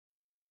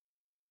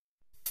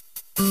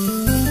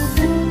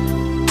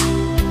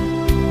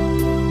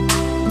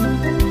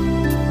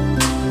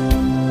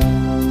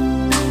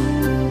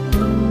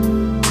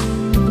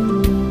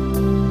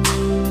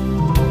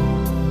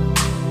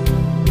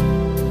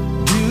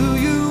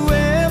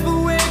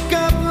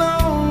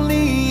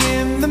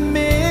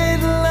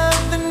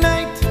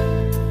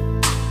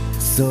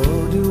So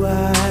do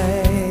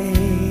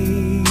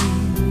I.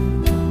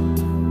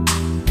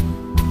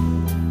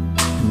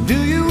 Do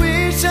you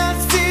wish our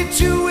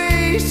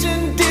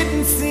situation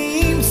didn't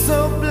seem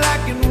so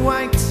black and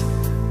white?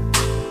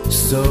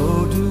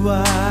 So do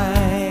I.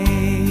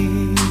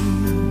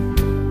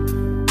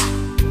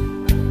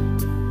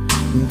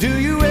 Do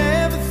you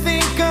ever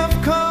think of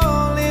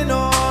calling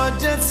or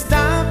just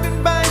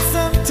stopping by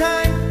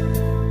sometime?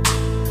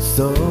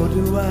 So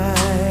do I.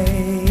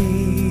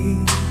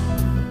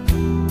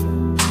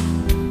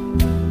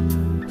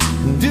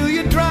 Do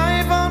you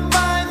drive on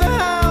by the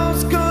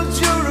house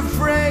 'cause you're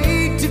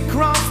afraid to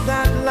cross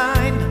that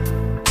line?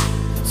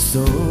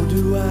 So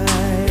do I.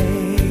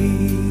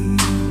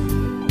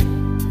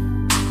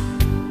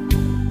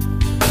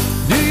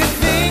 Do you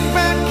think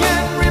back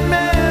and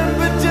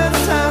remember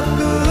just how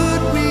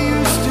good we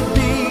used to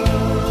be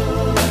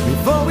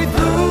before we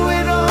threw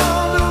it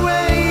all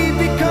away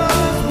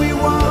because we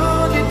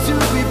wanted to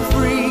be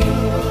free?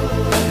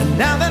 And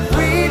now that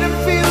freedom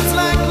feels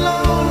like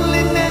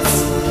loneliness,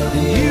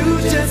 you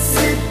just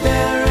sit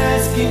there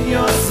asking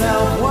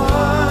yourself why.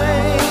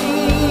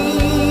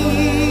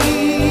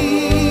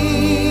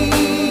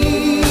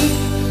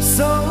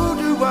 So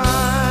do I.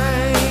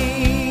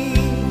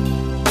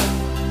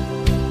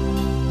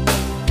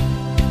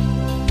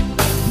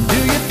 Do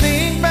you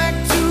think back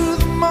to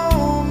the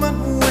moment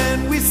when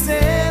we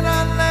said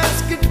our last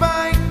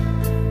goodbye?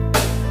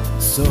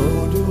 So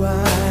do I.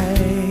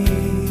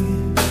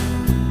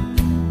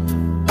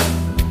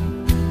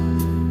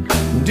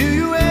 Do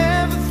you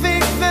ever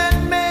think that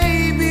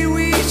maybe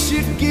we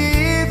should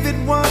give it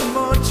one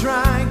more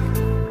try?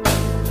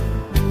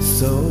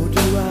 So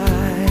do I.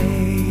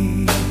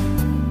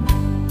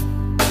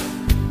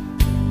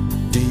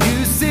 Do you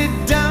sit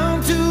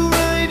down to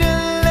write a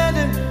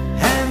letter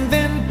and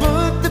then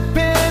put the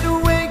pen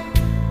away?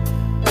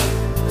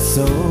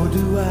 So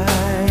do I.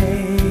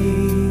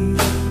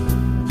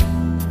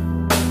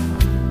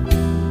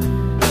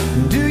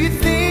 Do you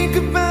think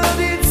about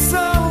it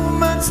so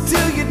much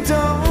till you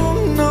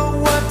don't know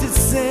what to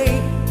say?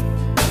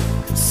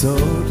 So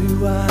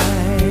do I.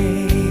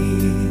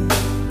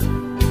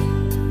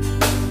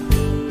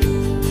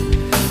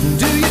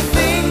 Do you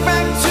think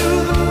back to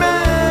the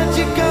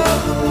magic of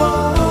the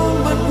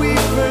moment we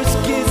first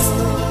kissed?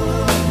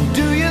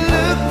 Do you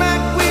look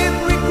back with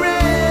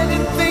regret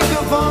and think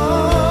of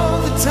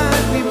all the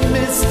time we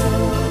missed?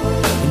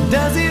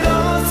 Does it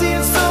all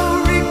seem so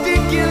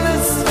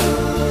ridiculous?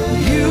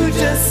 You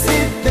just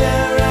sit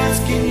there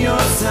asking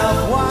yourself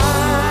why.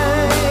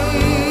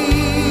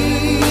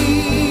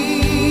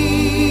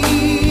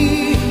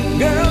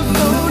 Girl,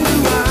 so do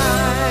I.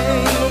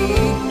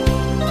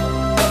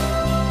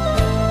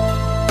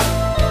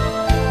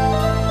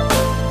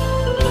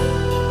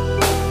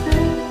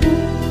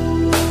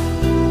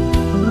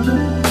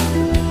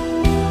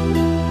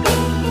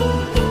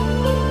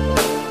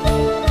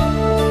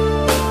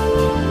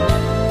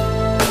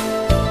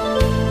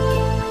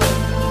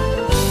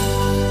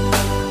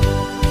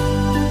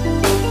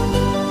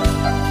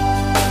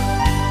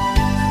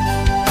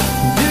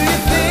 Do you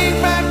think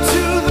back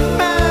to the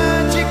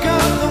magic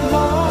of the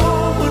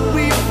moment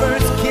we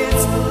first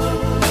kissed?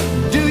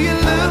 Do you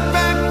look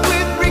back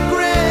with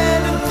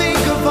regret and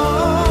think of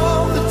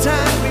all the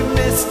time we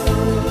missed?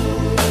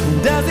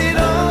 Does it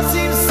all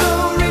seem so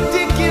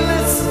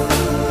ridiculous?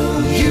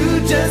 You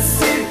just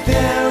sit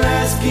there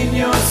asking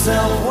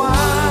yourself why.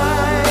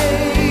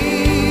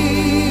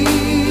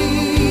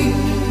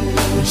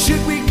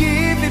 Should we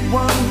give it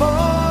one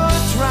more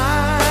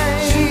try?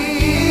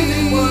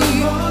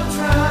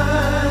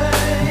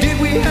 Did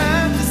we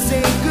have to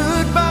say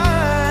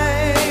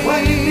goodbye? Why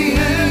did we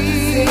have to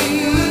say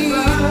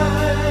goodbye?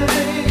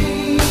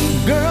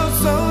 Girl,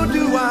 so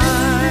do I.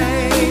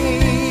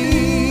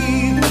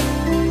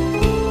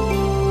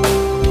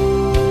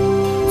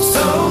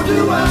 So do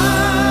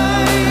I.